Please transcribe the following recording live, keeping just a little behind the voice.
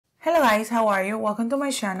Hello guys, how are you? Welcome to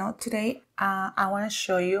my channel. Today I want to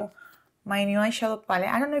show you my new eyeshadow palette.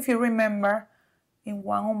 I don't know if you remember in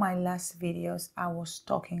one of my last videos I was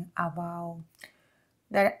talking about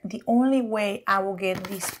that the only way I will get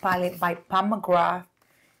this palette by Mcgrath,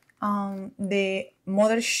 the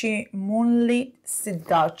Mothership Moonlit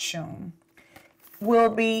Seduction, will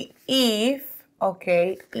be if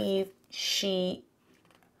she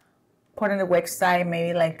put on the website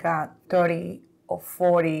maybe like a 30 or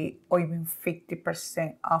 40 or even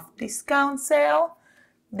 50% off discount sale,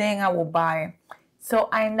 then I will buy it. So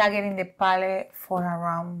I ended up getting the palette for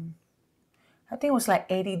around, I think it was like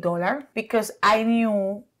 $80 because I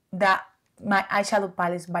knew that my eyeshadow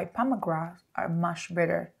palettes by Mcgrath are much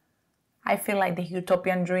better. I feel like the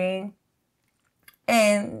Utopian Dream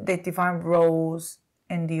and the Divine Rose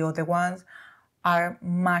and the other ones are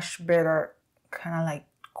much better, kind of like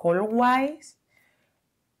color-wise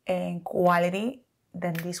and quality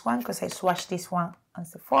than this one, because I swatched this one on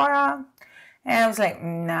Sephora and I was like,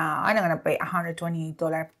 no, I'm not gonna pay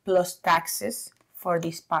 $128 plus taxes for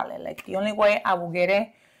this palette. Like, the only way I will get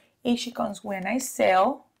it is she comes with a nice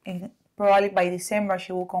sale, and probably by December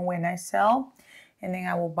she will come with a nice sale, and then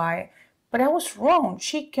I will buy it. But I was wrong.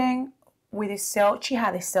 She came with a sale. She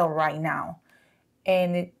had a sale right now,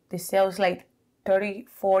 and the sale is like 30,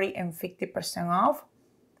 40, and 50% off.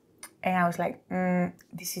 And I was like,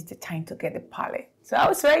 this is the time to get the palette. So I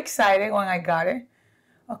was very excited when I got it.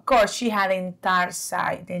 Of course, she had the entire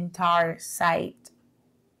site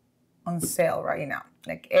on sale right now.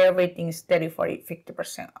 Like, everything is 30, 40,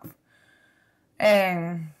 50% off.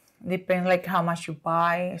 And depends like how much you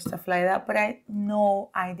buy, stuff like that. But I know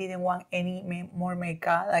I didn't want any more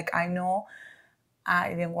makeup. Like, I know I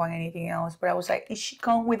didn't want anything else. But I was like, is she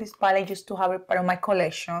come with this palette just to have it part of my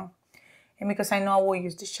collection? And because I know I will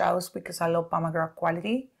use the shadows because I love Mcgrath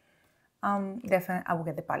quality, definitely I will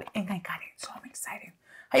get the palette. And I got it, so I'm excited.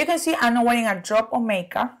 As you can see, I'm not wearing a drop of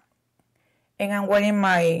makeup. And I'm wearing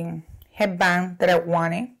my headband that I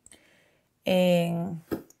wanted. And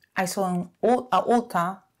I saw an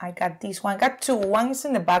Ulta. I got this one. I got two. One is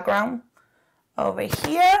in the background over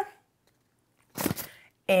here.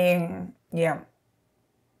 And yeah.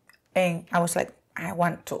 And I was like, I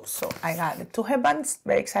want two. So I got the two headbands.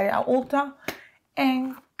 Very excited at Ulta.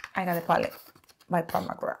 And I got the palette by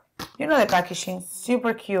Mcgrath. You know the packaging.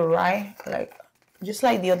 Super cute, right? Like, just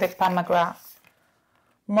like the other Mcgrath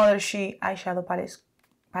Mothership eyeshadow palette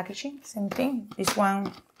packaging. Same thing. This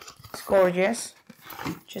one is gorgeous.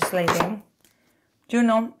 Just like them. You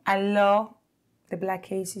know, I love the black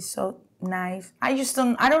case. It's so nice. I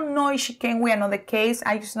don't know if she came with another case.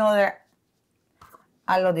 I just know that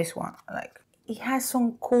I love this one. Like, it has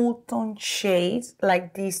some cool tone shades,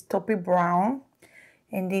 like this taupey brown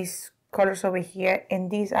and these colors over here. And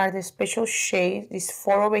these are the special shades, these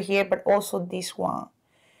four over here, but also this one.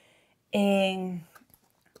 And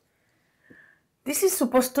this is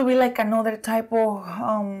supposed to be like another type of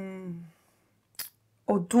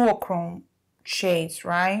duochrome shades,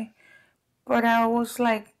 right? But I was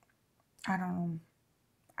like, I don't know.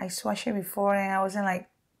 I swatched it before and I wasn't like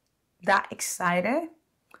that excited.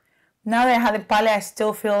 Now that I have the palette, I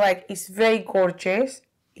still feel like it's very gorgeous.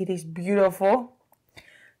 It is beautiful.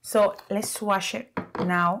 So let's swatch it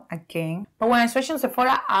now again. But when I swatched on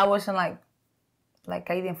Sephora, I wasn't like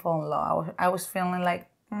I didn't fall in love. I was feeling like,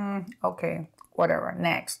 okay, whatever,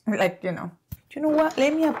 next. Like, you know. You know what?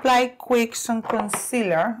 Let me apply quick some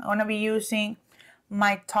concealer. I'm gonna be using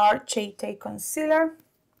my Tarte Shade concealer.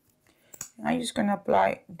 And I'm just gonna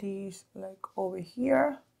apply this like over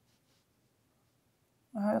here.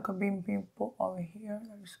 I have like a big pimple over here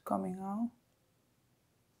that is coming out.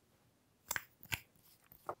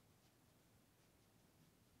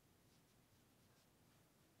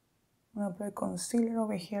 I'm gonna apply concealer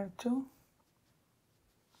over here too.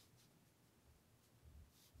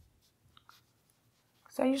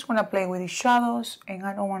 So I just wanna play with the shadows, and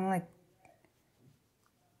I don't wanna like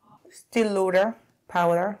still lauder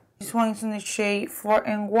powder. This one is in the shade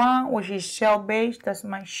 4N1, which is shell beige. That's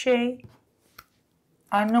my shade.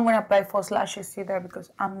 I'm not gonna apply false lashes either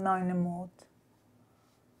because I'm not in the mood.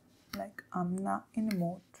 Like, I'm not in the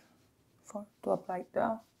mood to apply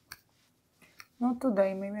that. Not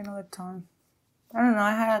today, maybe another time. I don't know,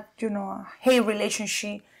 I had a hate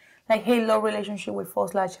relationship, like hate-love relationship with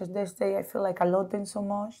false lashes. This day I feel like I love them so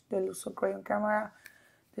much. They look so great on camera.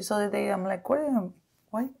 This other day I'm like,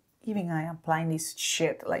 why even I applying this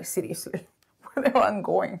shit? Like, seriously, where the hell I'm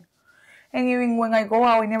going? And even when I go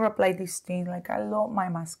out, I never apply this thing. Like, I love my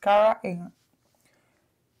mascara and,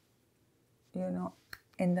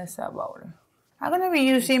 and that's about it. I'm going to be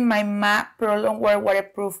using my MAC Pro Longwear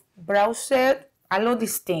Waterproof Brow Set. I love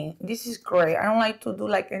this thing. This is great. I don't like to do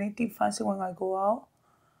like anything fancy when I go out.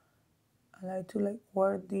 I like to like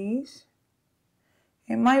wear these.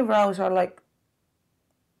 And my brows are like,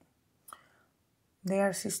 they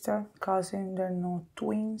are sister, cousin, they're not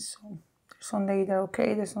twins. So some days they're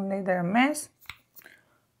okay, there's some days they're a mess.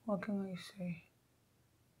 What can I say?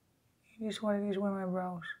 It is what it is with my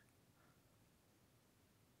brows.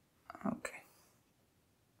 Okay.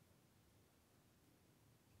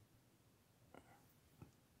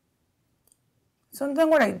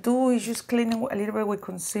 Sometimes what I do is just clean it a little bit with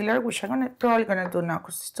concealer, which I'm probably gonna do now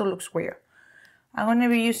because it still looks weird. I'm gonna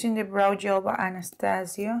be using the brow gel by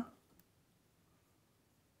Anastasia.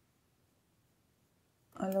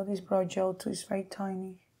 I love this brow gel too, it's very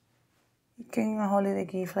tiny. It came in a holiday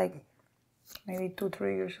gift like maybe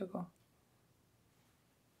 2-3 years ago.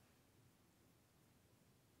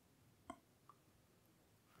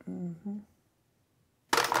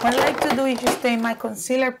 What I like to do is just take my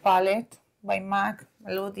concealer palette by MAC.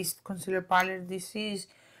 I love this concealer palette. This is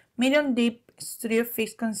Medium Deep Studio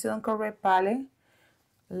Fix Conceal and Correct palette.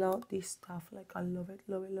 Love this stuff, like I love it,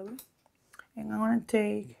 love it, love it. And I'm gonna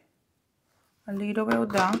take a little bit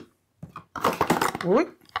of that.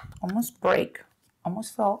 Ooh, almost break.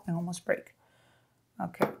 Almost fell and almost break.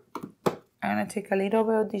 Okay. I'm gonna take a little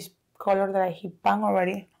bit of this color that I heat pan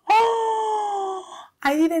already. Oh,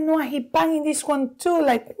 I didn't know I heat pan in this one too.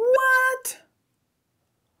 Like what?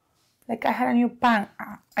 Like I had a new pan.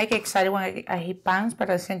 I get excited when I heat pans, but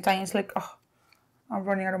at the same time it's like, oh, I'm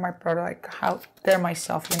running out of my product. Like how dare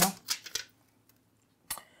myself, you know?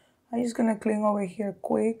 I'm just gonna clean over here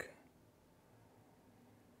quick.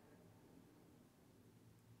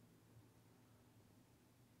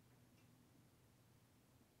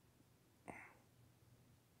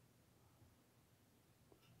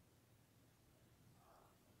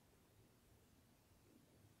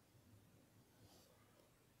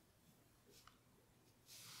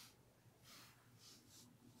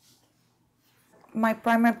 My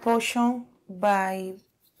primer potion by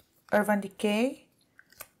Urban Decay.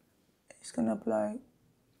 It's gonna apply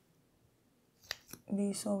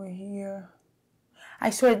this over here. I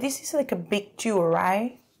swear this is like a big tube,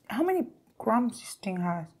 right? How many grams this thing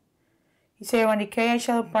has? It's Urban Decay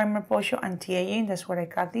eyeshadow primer potion anti-aging. That's what I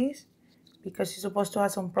got this because it's supposed to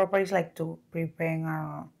have some properties like to prevent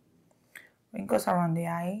wrinkles around the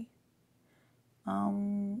eye.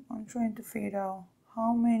 I'm trying to figure out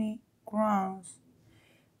how many grams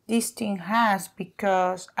this thing has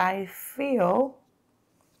because I feel,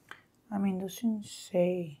 I mean, doesn't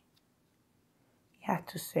say, you have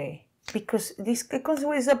to say, because this comes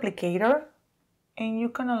with this applicator and you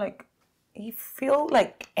kind of like, you feel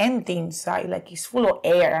like empty inside, like it's full of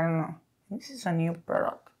air, I don't know. This is a new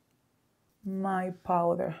product. My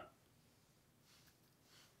powder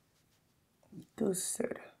to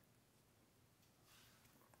set.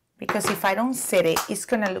 Because if I don't set it, it's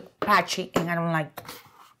gonna look patchy and I don't like it.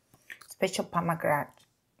 Special Mcgrath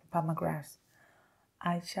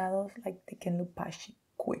eyeshadows, like they can look patchy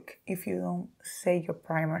quick if you don't set your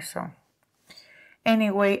primer. So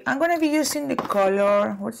anyway, I'm gonna be using the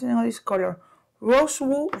color, what's the name of this color?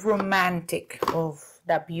 Rosewood Romantic of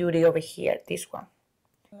that beauty over here, this one.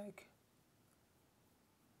 Like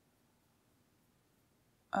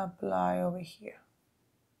apply over here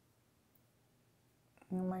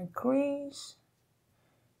in my crease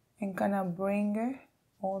and kind of bring it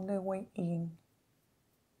all the way in.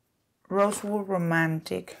 Rosewood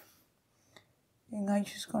Romantic. And I'm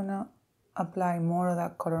just gonna apply more of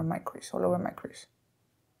that color on my crease, all over my crease.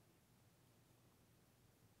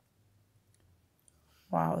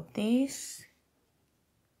 Wow, this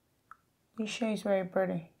shade is very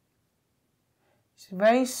pretty. It's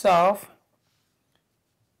very soft.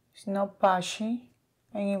 It's not patchy.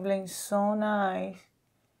 And it blends so nice.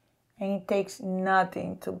 And it takes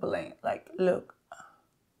nothing to blend. Like, look.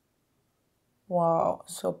 Wow,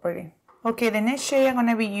 so pretty. Okay, the next shade I'm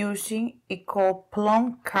gonna be using is called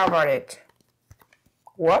Plum Cabaret.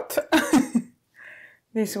 What?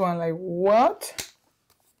 This one, like, what?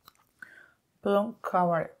 Plum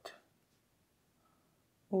Cabaret.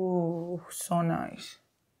 Ooh, so nice.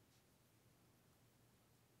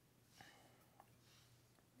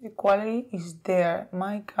 The quality is there.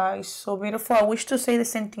 My God, it's so beautiful. I wish to say the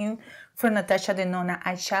same thing for Natasha Denona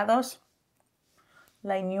eyeshadows.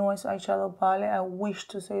 Like newest eyeshadow palette. I wish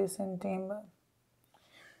to say the same thing, but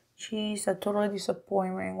she's a total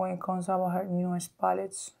disappointment when it comes about her newest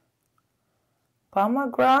palettes.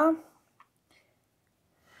 Mcgrath.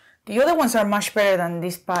 The other ones are much better than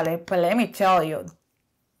this palette, but let me tell you,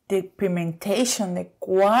 the pigmentation, the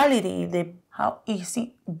quality, how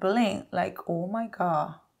easy blend, like, oh my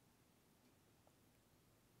God.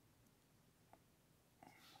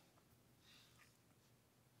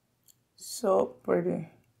 so pretty.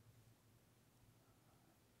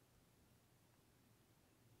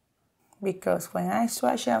 Because when I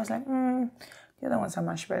swatched it, I was like, the other ones are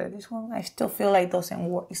much better. This one, I still feel like doesn't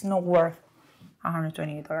work. It's not worth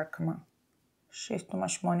 $128. Come on. She's too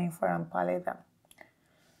much money for a palette.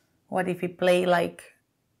 What if it play like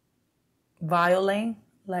violin?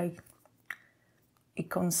 Like it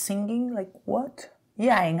comes singing? Like what?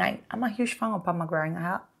 Yeah, and I'm a huge fan of Mcgrath. And I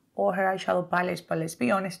have all her eyeshadow palettes, but let's be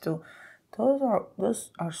honest too. Those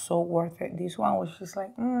are so worth it. This one was just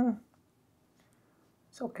like,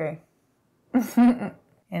 it's okay.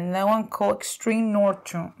 And that one called Extreme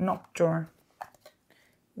Nocturne.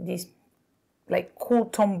 This like cool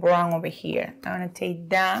tone brown over here. I'm gonna take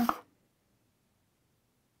that.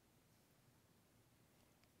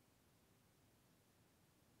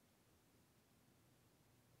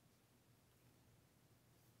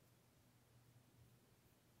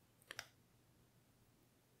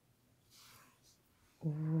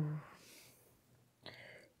 Ooh.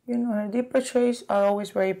 You know, her deeper shades are always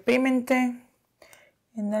very pigmented,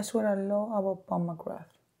 and that's what I love about Mcgrath.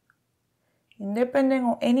 Independent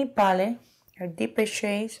of any palette, her deeper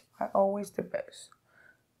shades are always the best.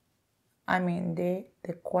 I mean, the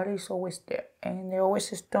quality is always there, and they're always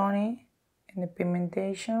stunning, and the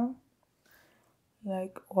pigmentation,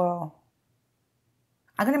 like, wow.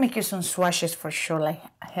 I'm gonna make you some swatches for sure, like,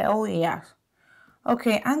 hell yeah.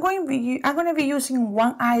 Okay, I'm gonna be using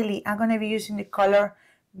one eyelid. I'm gonna be using the color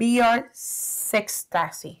BR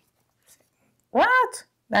Sextasy. What?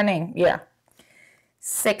 That name? Yeah.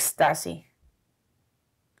 Sextasy.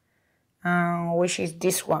 Which is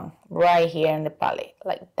this one right here in the palette.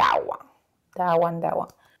 Like that one. That one.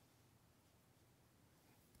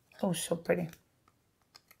 Oh, so pretty.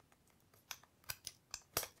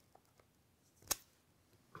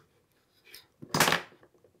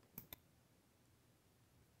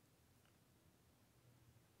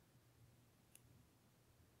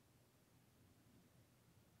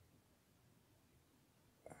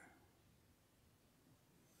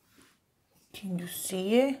 Can you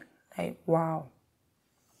see it? Like, wow.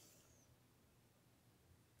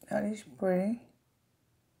 That is pretty.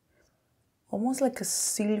 Almost like a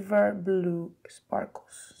silver blue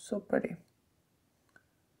sparkles. So pretty.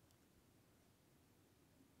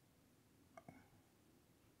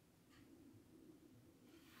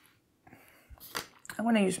 I'm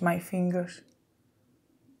gonna use my fingers.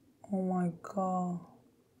 Oh my god.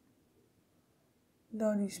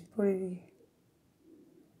 That is pretty.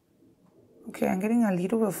 Okay, I'm getting a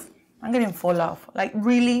little bit I'm getting fall off. Like,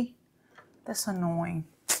 really? That's annoying.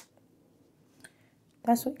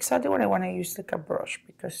 That's exactly what I want to use, like a brush,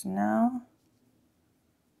 because now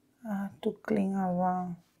I have to clean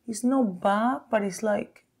around. It's not bad, but it's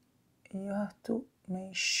like you have to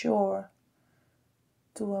make sure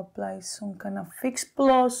to apply some kind of Fix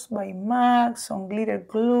Plus by MAC, some glitter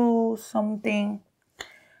glue, something.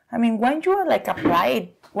 I mean, when you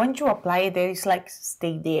apply it, there is like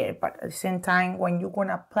stay there, but at the same time, when you're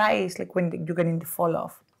gonna apply it, it's like when you're getting the fall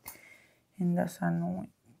off, and that's annoying.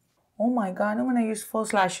 Oh my god, I'm gonna use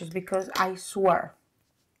false lashes because I swear,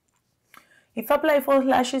 if I apply false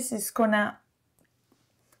lashes, it's gonna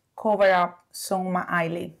cover up some of my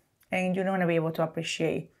eyelid, and you're not gonna be able to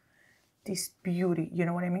appreciate this beauty. You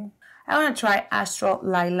know what I mean? I wanna try Astro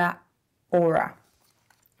Lila Aura,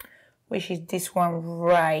 which is this one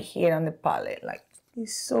right here on the palette. Like,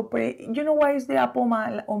 it's so pretty. You know why it's the apple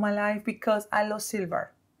of my life? Because I love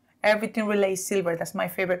silver. Everything relates silver. That's my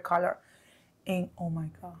favorite color. And oh my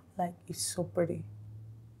god, like, it's so pretty.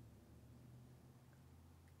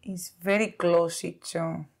 It's very glossy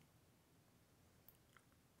too.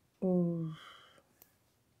 Ooh.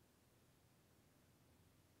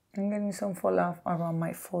 I'm getting some fall off around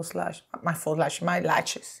my my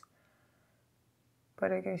lashes.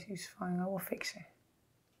 But I guess it's fine. I will fix it.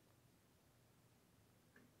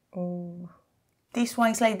 Ooh. This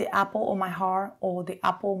one is like the apple of my heart or the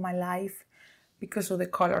apple of my life because of the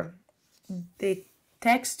color. The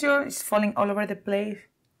texture is falling all over the place.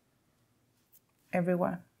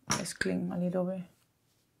 Everywhere. Let's clean a little bit.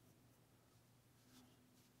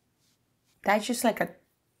 That's just like a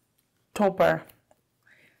topper.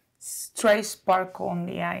 Straight sparkle on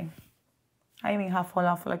the eye. I even have fall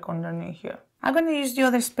off like underneath here. I'm gonna use the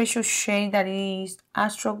other special shade that is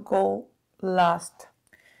Astro Gold Lust.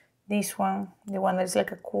 This one, the one that's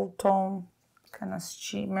like a cool tone, kind of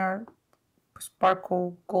shimmer,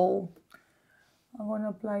 sparkle gold. I'm gonna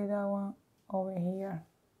apply that one over here.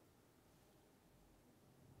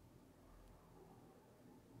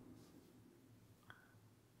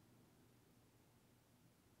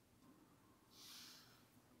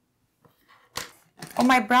 on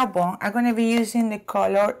my brow bone, I'm going to be using the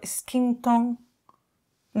color Skin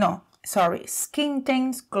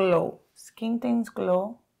Taints Glow. Skin Taints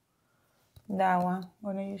Glow. That one.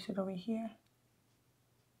 I'm going to use it over here.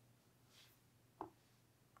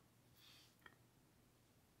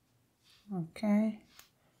 Okay.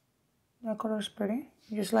 That color is pretty.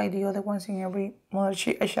 Just like the other ones in every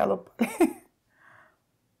Mothership eyeshadow palette.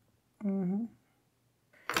 And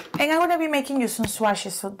I'm going to be making you some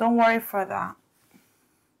swatches, so don't worry for that.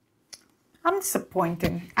 I'm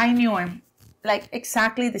disappointed. I knew him. Like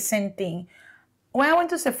exactly the same thing. When I went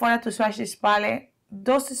to Sephora to swatch this palette,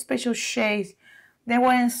 those special shades, they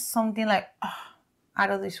weren't something like out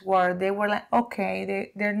of this world. They were like,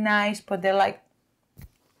 okay, they're nice, but they're like,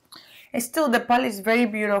 still the palette is very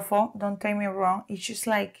beautiful. Don't take me wrong. It's just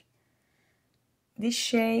like, this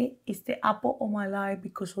shade is the apple of my eye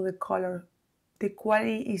because of the color. The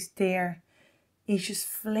quality is there. It's just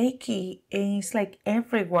flaky and it's like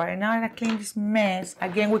everywhere. And now I clean this mess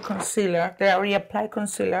again with concealer. They already applied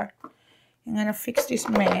concealer. I'm gonna fix this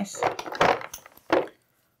mess.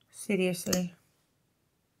 Seriously.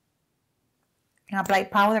 And apply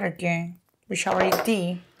powder again, which I already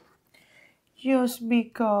did. Just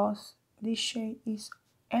because this shade is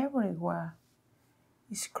everywhere.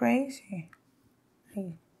 It's crazy.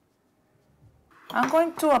 Hey. I'm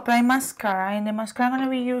going to apply mascara, and the mascara I'm going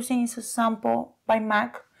to be using is a sample by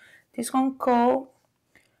MAC. This one called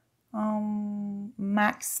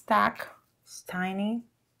MAC Stack. It's tiny,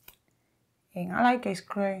 and I like it. It's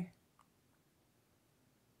great.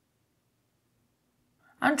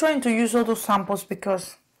 I'm trying to use all those samples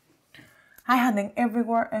because I have them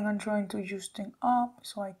everywhere, and I'm trying to use them up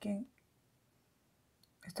so I can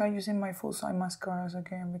start using my full-size mascaras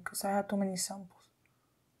again because I have too many samples.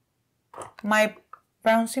 My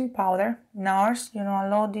bronzing powder, NARS, you know, I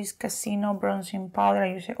love this Casino bronzing powder.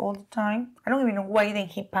 I use it all the time. I don't even know why they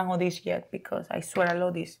keep panning this yet because I swear I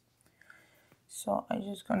love this. So I'm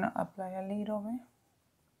just gonna apply a little bit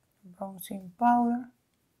bronzing powder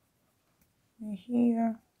in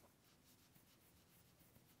here.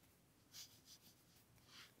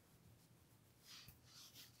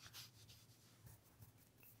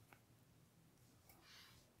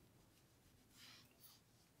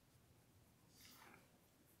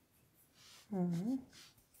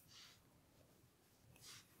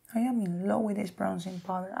 I am in love with this bronzing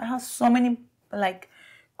powder. I have so many like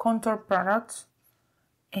contour products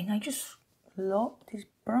and I just love this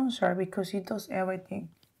bronzer because it does everything.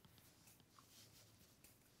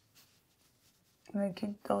 Like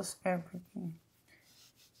it does everything.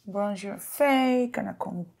 Bronze your face, gonna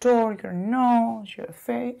contour your nose, your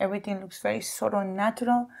face. Everything looks very sort of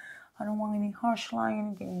natural. I don't want any harsh line,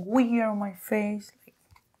 anything weird on my face. Like,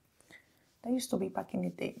 that used to be back in the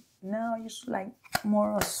day. Now I just like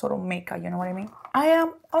more of sort of makeup, you know what I mean? I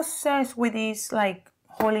am obsessed with this like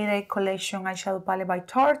holiday collection eyeshadow palette by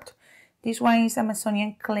Tarte. This one is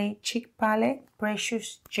Amazonian Clay Cheek Palette,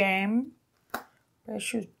 Precious Gems.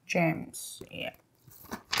 Yeah.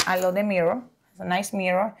 I love the mirror. It's a nice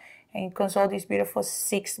mirror. And it comes all these beautiful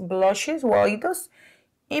 6 blushes. Well,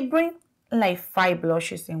 it brings like 5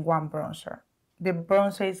 blushes in one bronzer. The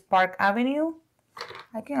bronzer is Park Avenue.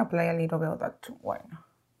 I can apply a little bit of that too. Why not?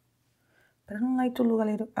 But I don't like to look a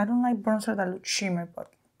little, I don't like bronzer that looks shimmer,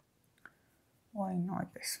 but why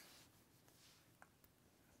not this?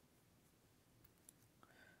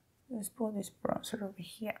 Let's put this bronzer over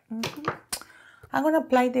here. I'm going to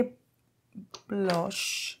apply the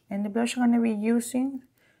blush. And the blush I'm going to be using,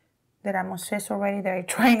 that I'm obsessed already, that I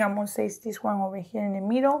tried, I'm obsessed, is this one over here in the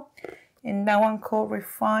middle. And that one called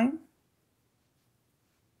Refine.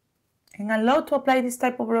 And I love to apply this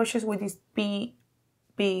type of brushes with these big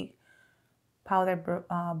powder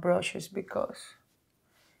brushes because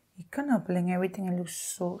it kind of blend everything and looks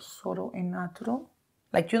so subtle and natural.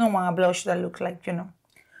 Like you don't want a blush that looks like, you know,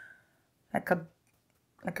 like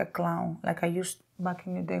a clown, like I used back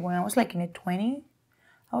in the day when I was like in the 20s.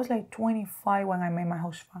 I was like 25 when I met my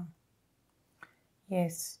husband.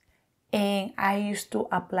 Yes. And I used to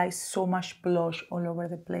apply so much blush all over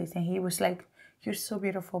the place. And he was like, "You're so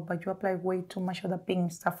beautiful, but you apply way too much of the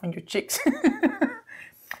pink stuff on your cheeks."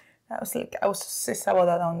 I was obsessed about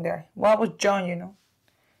that down there. Well, I was young, you know.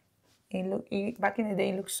 Back in the day,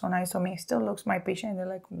 it looked so nice on me. It still looks my patient. They're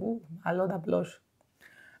like, "Ooh, I love that blush."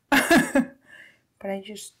 But I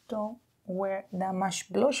just don't wear that much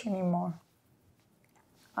blush anymore.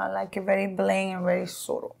 I like it very plain and very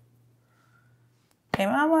subtle. And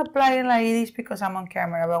I'm applying like this because I'm on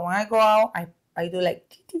camera. But when I go out, I do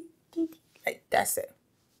like that's it.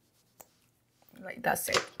 Like that's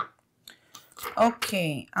it.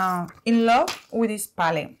 Okay. In love with this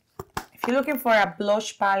palette. If you're looking for a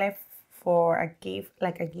blush palette for a gift,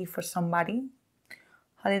 like a gift for somebody,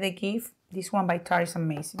 holiday gift, this one by Tarte is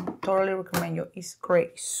amazing. Totally recommend you. It's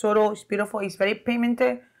great. It's subtle. It's beautiful. It's very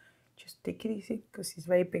pigmented. Just take it easy because it's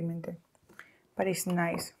very pigmented, but it's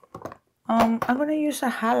nice. I'm gonna use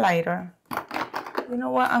a highlighter. You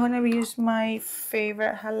know what? I'm gonna use my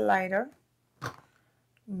favorite highlighter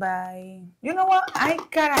by, you know what? I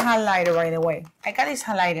got a highlighter right away. I got this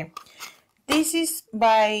highlighter. This is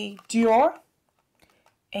by Dior,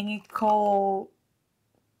 and it's called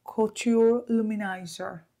Couture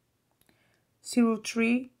Luminizer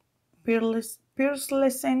 03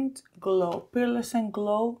 Pearlescent Glow. Pearlescent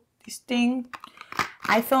Glow. This thing,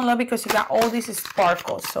 I fell in love because it got all these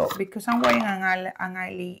sparkles. So because I'm wearing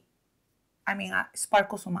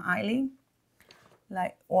sparkles on my eyelid,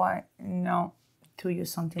 like why not to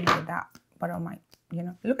use something like that? But on my, you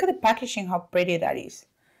know, look at the packaging, how pretty that is.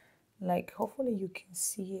 Like, hopefully you can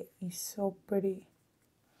see it. It's so pretty.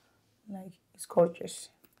 Like, it's gorgeous.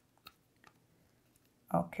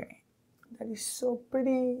 Okay, that is so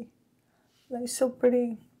pretty. That is so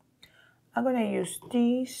pretty. I'm gonna use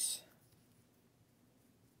this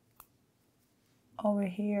over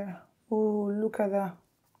here. Oh, look at that.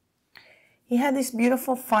 It had these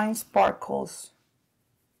beautiful fine sparkles.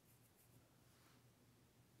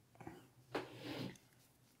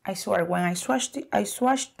 I swear, when I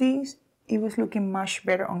swatched these, it was looking much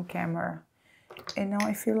better on camera. And now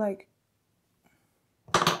I feel like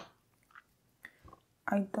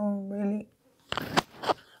I don't really...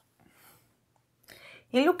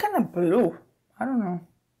 It look kind of blue. I don't know.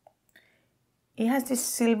 It has this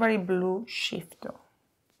silvery blue shift though.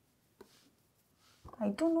 I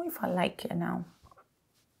don't know if I like it now.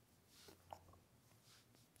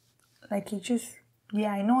 Like it just...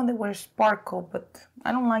 Yeah, I know they were sparkle, but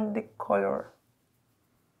I don't like the color.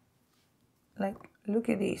 Like, look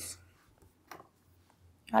at this.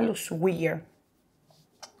 That looks weird.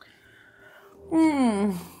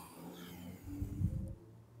 Maybe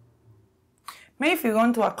if you're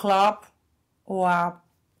going to a club or a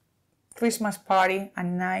Christmas party at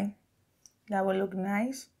night, that would look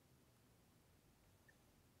nice.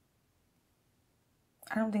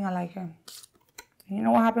 I don't think I like it. You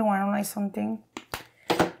know what happens when I don't like something?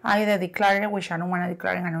 I either declare it, which I don't want to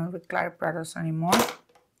declare it, I don't declare products anymore.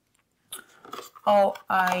 Or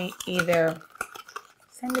I either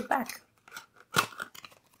send it back.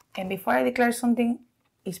 And before I declare something,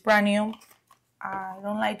 it's brand new. I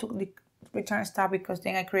don't like to return stuff because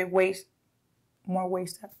then I create waste, more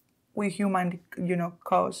waste that we human, you know,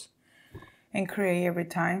 cause and create every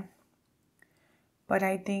time. But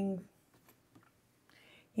I think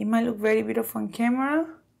it might look very beautiful on camera,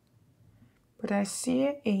 but I see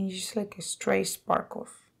it and it's just like a stray sparkles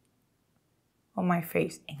on my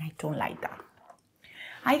face, and I don't like that.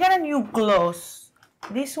 I got a new gloss.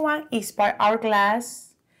 This one is by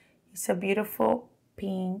Hourglass. It's a beautiful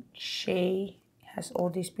pink shade. It has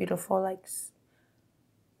all these beautiful like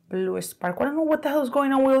blue sparkles. I don't know what the hell is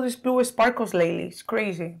going on with all these blue sparkles lately. It's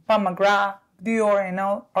crazy. By Mcgrath, Dior, and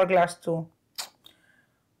now Hourglass too.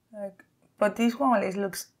 Like, but this one at least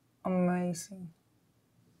looks amazing.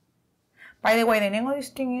 By the way, the name of this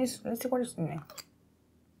thing is, let's see what is the name.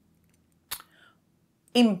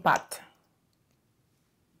 Impact.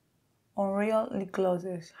 Unreal lip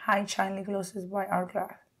glosses. High shine lip glosses by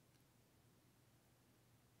Hourglass.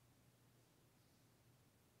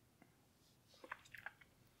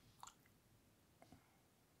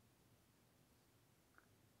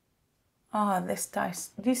 Ah, this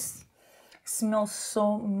smells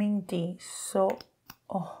so minty. So,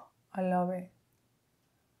 oh, I love it.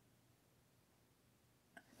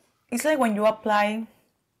 It's like when you apply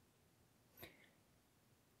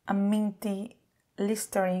a minty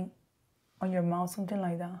Listerine on your mouth, something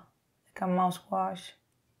like that. Like a mouthwash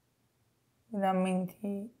with a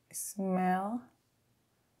minty smell.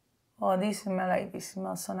 Oh, this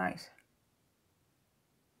smells so nice.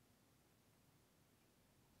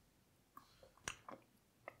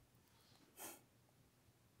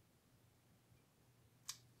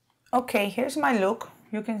 Okay, here's my look.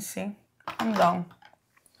 You can see. I'm done.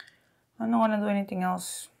 I'm not gonna do anything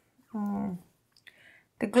else.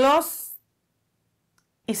 The gloss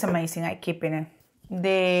is amazing. I keep in it.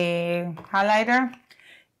 The highlighter,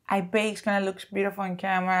 I bet it's gonna look beautiful in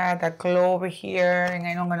camera. The glow over here, and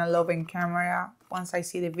I know I'm gonna love it in camera once I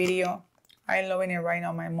see the video. I'm loving it right now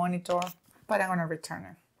on my monitor, but I'm gonna return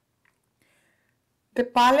it. The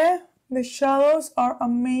palette, the shadows are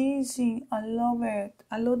amazing. I love it.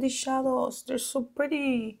 I love the shadows. They're so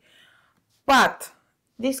pretty. But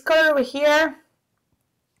this color over here,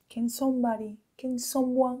 can someone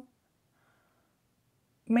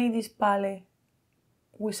made this palette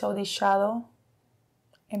without the shadow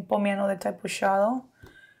and put me another type of shadow.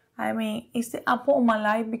 I mean, it's the apple of my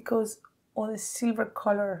life because of the silver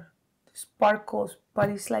color, the sparkles, but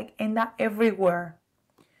it's like in that everywhere.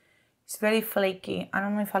 It's very flaky. I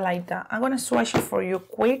don't know if I like that. I'm gonna swatch it for you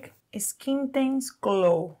quick. Skin Taints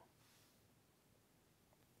Glow.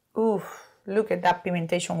 Oof, look at that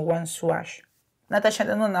pigmentation one swatch. Natasha,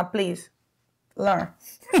 no, please, learn.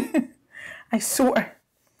 I swear.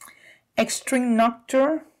 Extreme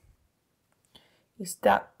Nocturne is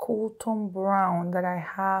that cool tone brown that I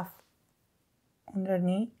have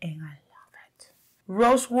underneath, and I love it.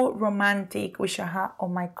 Rosewood Romantic, which I have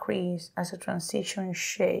on my crease as a transition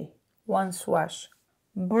shade. One swatch.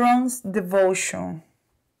 Bronze Devotion.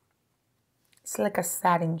 It's like a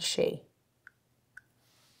satin shade.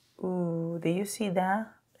 Ooh, do you see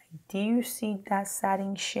that? Do you see that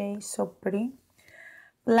satin shade? So pretty.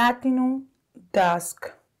 Platinum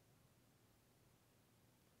Dusk.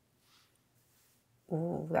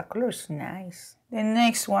 Ooh, that color is nice. The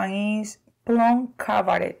next one is Plum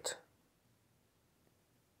Cabaret.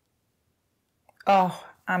 Oh,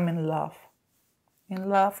 I'm in love. In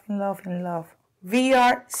love, in love, in love.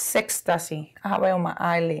 VR Sextasy. I have it on my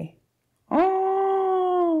eyelid.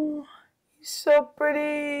 Oh, it's so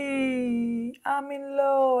pretty. I'm in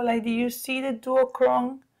love. Like, do you see the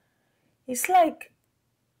duochrome? It's like,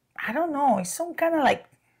 I don't know. It's some kind of like,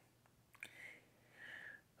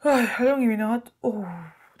 I don't even know how to, oh,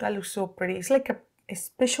 that looks so pretty. It's like a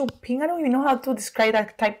special pink. I don't even know how to describe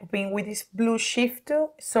that type of pink with this blue shifter.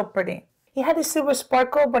 It's so pretty. It had a silver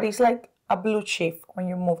sparkle, but it's like a blue shift when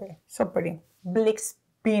you move it. So pretty. Blix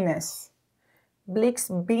Venus. Blix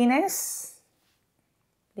Venus.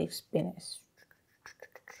 Blix Venus.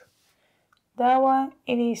 That one,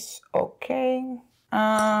 it is okay.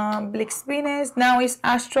 Blix Venus. Now it's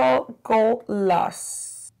Astral Gold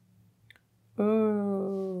Lost.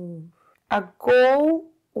 Ooh. A gold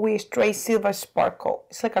with straight silver sparkle.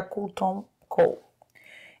 It's like a cool tone gold.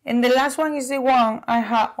 And the last one is the one I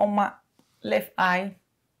have on my left eye.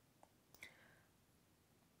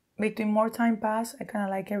 Between more time pass, I kind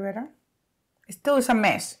of like it better. It still is a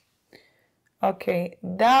mess. Okay,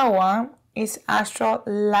 that one is Astral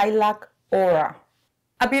Lilac Aura.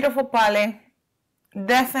 A beautiful palette.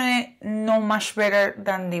 Definitely not much better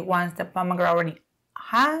than the ones that Mcgrath already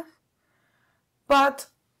has. But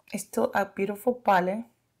it's still a beautiful palette.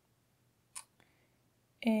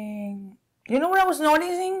 And you know what I was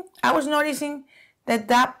noticing? I was noticing that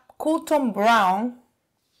that cool tone brown,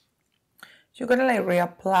 you're gonna like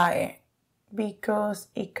reapply it because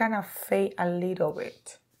it kind of fade a little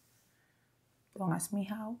bit. Don't ask me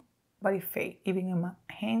how, but it fade. Even in my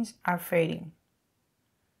hands are fading.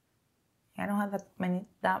 I don't have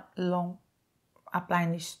that long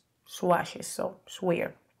applying these swatches, so it's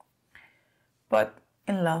weird. But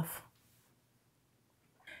in love.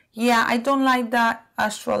 Yeah, I don't like that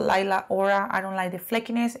Astral Lilac Aura. I don't like the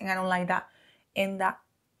flakiness, and I don't like that in that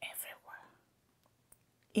everywhere.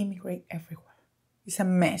 Immigrate everywhere. It's a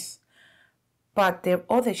mess. But the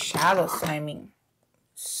other shadows, I mean,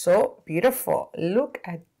 so beautiful. Look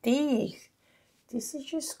at these. This is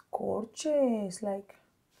just gorgeous. Like,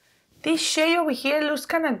 this shade over here looks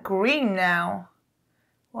kind of green now.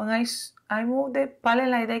 When I move the palette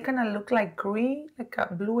like that, kind of look like green, like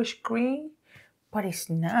a bluish green. But it's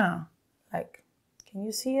not. Like, can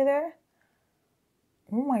you see it there?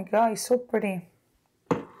 Oh my God, it's so pretty.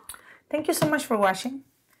 Thank you so much for watching.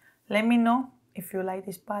 Let me know if you like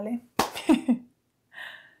this palette.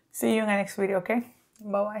 See you in the next video, okay?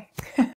 Bye-bye.